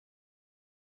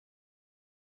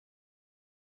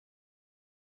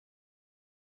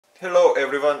Hello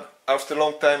everyone, after a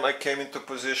long time I came into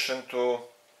position to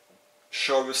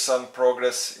show you some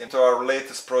progress into our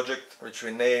latest project, which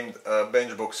we named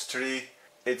Bench Box 3.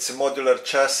 It's a modular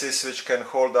chassis which can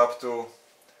hold up to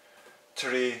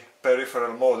 3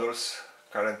 peripheral modules.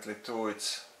 Currently 2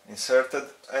 it's inserted,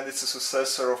 and it's a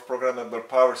successor of programmable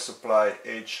power supply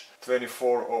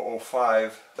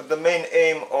H24005. The main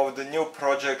aim of the new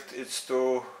project is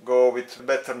to go with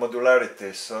better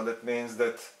modularity, so that means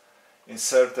that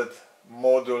inserted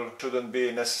module shouldn't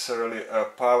be necessarily a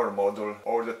power module.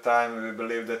 All the time we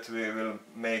believe that we will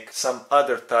make some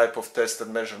other type of test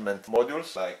and measurement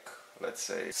modules, like let's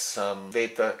say some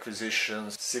data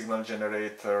acquisition, signal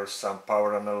generator, some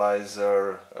power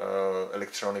analyzer,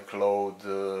 electronic load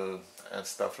and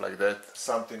stuff like that.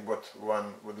 Something what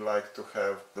one would like to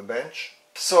have the bench.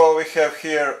 So we have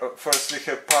here, first we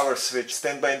have power switch,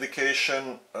 standby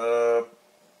indication,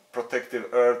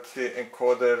 protective earth, the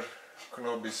encoder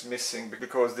knob is missing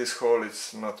because this hole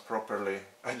is not properly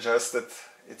adjusted.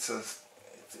 It's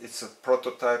a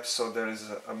prototype, so there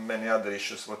is many other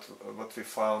issues what we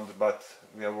found, but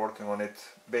we are working on it.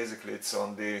 Basically it's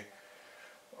on the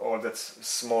all that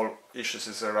small issues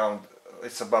is around.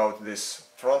 It's about this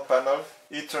front panel.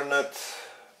 Ethernet,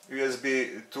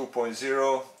 USB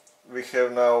 2.0. we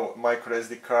have now micro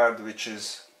SD card which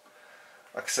is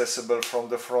accessible from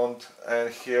the front, and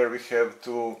here we have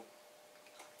 2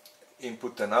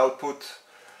 input and output.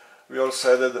 We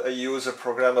also added a user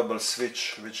programmable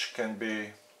switch which can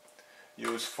be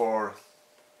used for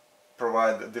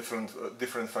provide different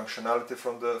functionality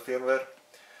from the firmware,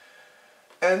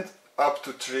 and up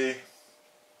to 3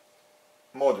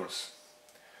 modules.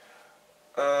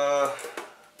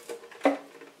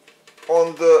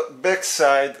 On the back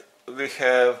side we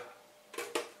have,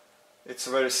 it's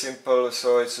very simple,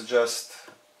 so it's just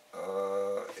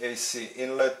AC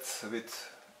inlet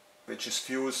which is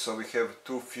fused, so we have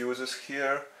 2 fuses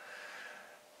here,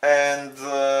 and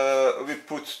we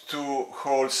put 2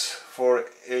 holes for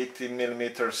 80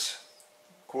 millimeters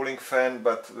cooling fan,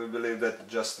 but we believe that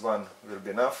just one will be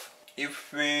enough.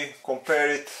 If we compare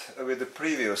it with the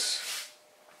previous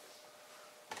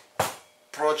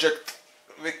project,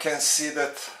 we can see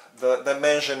that the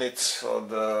dimension, so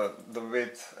the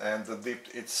width and the depth,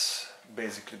 it's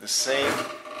basically the same.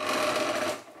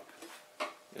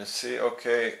 You see,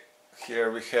 okay,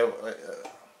 here we have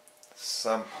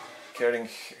some carrying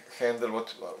handle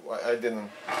what I didn't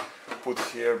put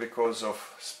here because of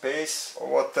space.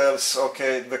 What else?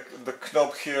 Okay, the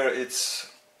knob here, it's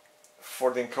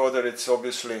for the encoder, it's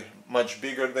obviously much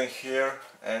bigger than here,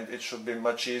 and it should be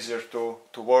much easier to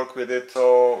work with it.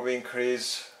 So we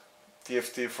increase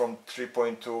TFT from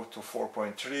 3.2 to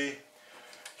 4.3.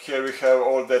 Here we have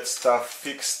all that stuff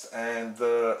fixed, and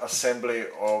the assembly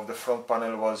of the front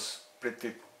panel was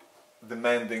pretty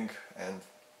demanding and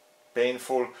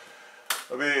painful.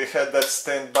 We had that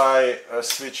standby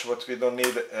switch what we don't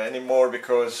need anymore,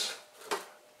 because,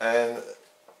 and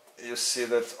you see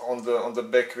that on the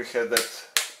back we had that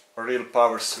real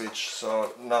power switch,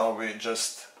 so now we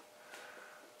just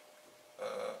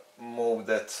move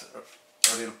that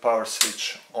real power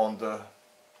switch on the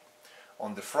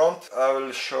front. I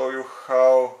will show you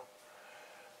how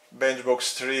Bench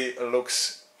Box 3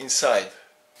 looks inside.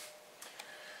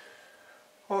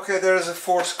 Okay, there is a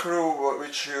 4 screw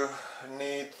which you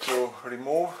need to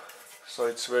remove, so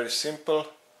it's very simple.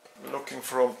 Looking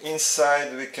from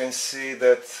inside, we can see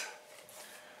that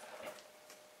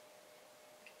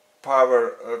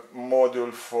power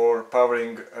module for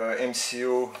powering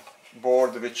MCU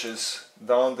board, which is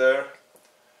down there.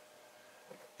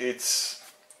 It's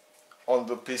on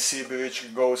the PCB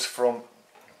which goes from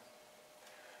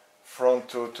front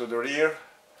to the rear,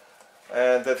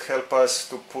 and that helps us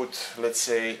to put, let's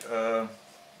say,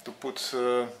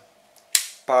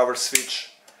 power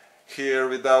switch here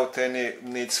without any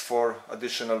needs for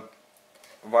additional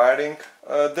wiring.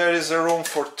 There is a room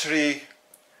for 3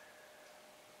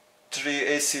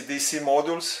 AC/DC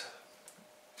modules,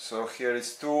 so here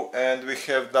is 2, and we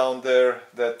have down there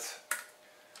that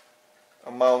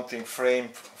a mounting frame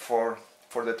for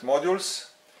that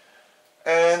modules,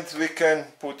 and we can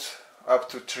put up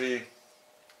to 3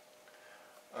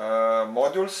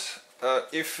 modules.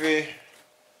 If we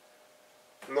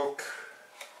look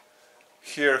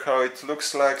here how it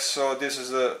looks like, so this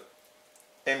is a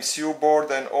MCU board,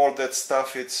 and all that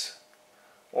stuff it's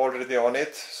already on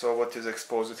it, so what is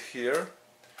exposed here.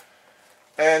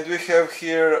 And we have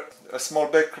here a small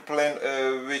backplane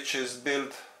which is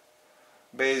built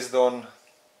based on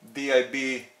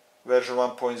DIB version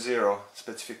 1.0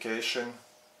 specification,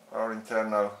 our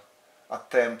internal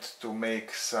attempt to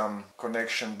make some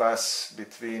connection bus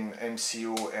between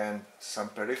MCU and some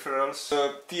peripherals.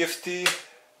 The TFT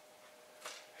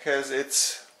has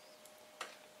its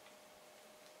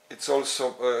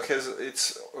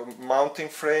mounting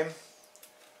frame,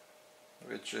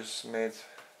 which is made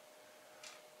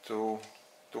to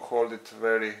hold it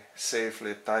very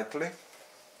safely, tightly.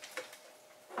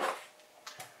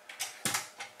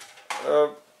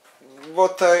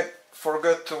 What I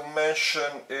forgot to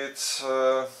mention, it's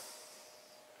a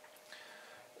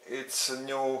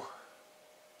new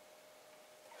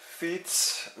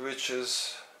feet, which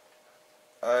is,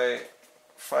 I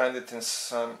find it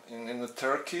in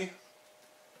Turkey.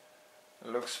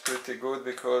 It looks pretty good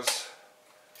because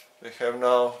we have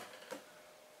now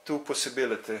two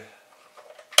possibilities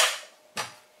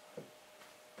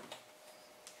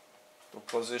to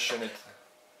position it,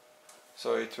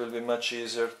 so it will be much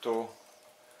easier to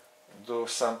do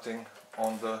something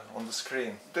on the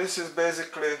screen. This is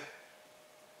basically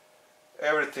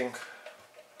everything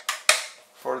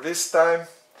for this time.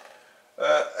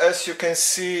 As you can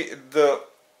see, the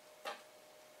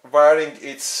wiring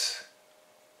it's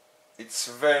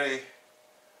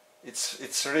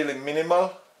really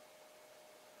minimal.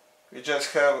 We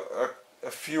just have a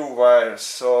few wires.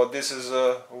 So this is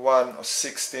a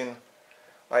 1/16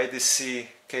 IDC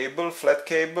cable, flat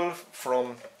cable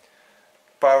from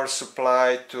power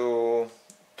supply to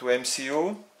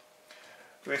MCU.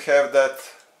 We have that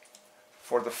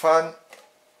for the fan,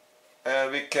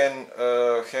 and we can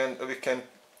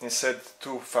insert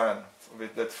two fan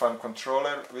with that fan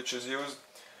controller which is used,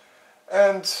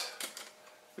 and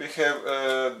we have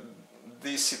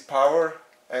DC power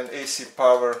and AC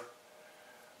power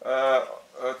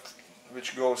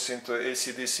which goes into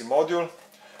AC/DC module.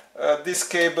 This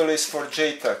cable is for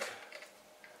JTAG,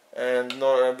 and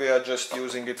we are just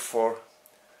using it for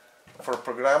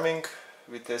programming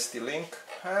with ST-Link.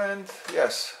 And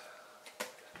yes,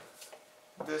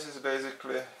 this is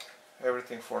basically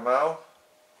everything for now.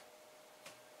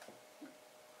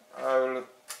 I will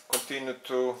continue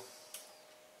to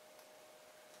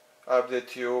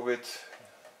update you with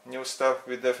new stuff.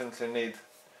 We definitely need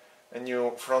a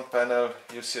new front panel.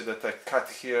 You see that I cut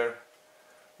here.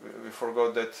 We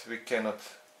forgot that we cannot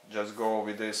just go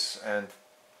with this and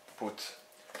put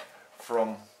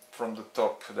from the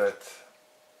top that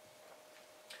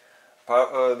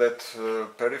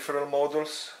peripheral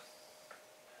modules.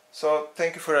 So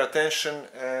thank you for your attention,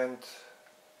 and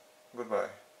goodbye.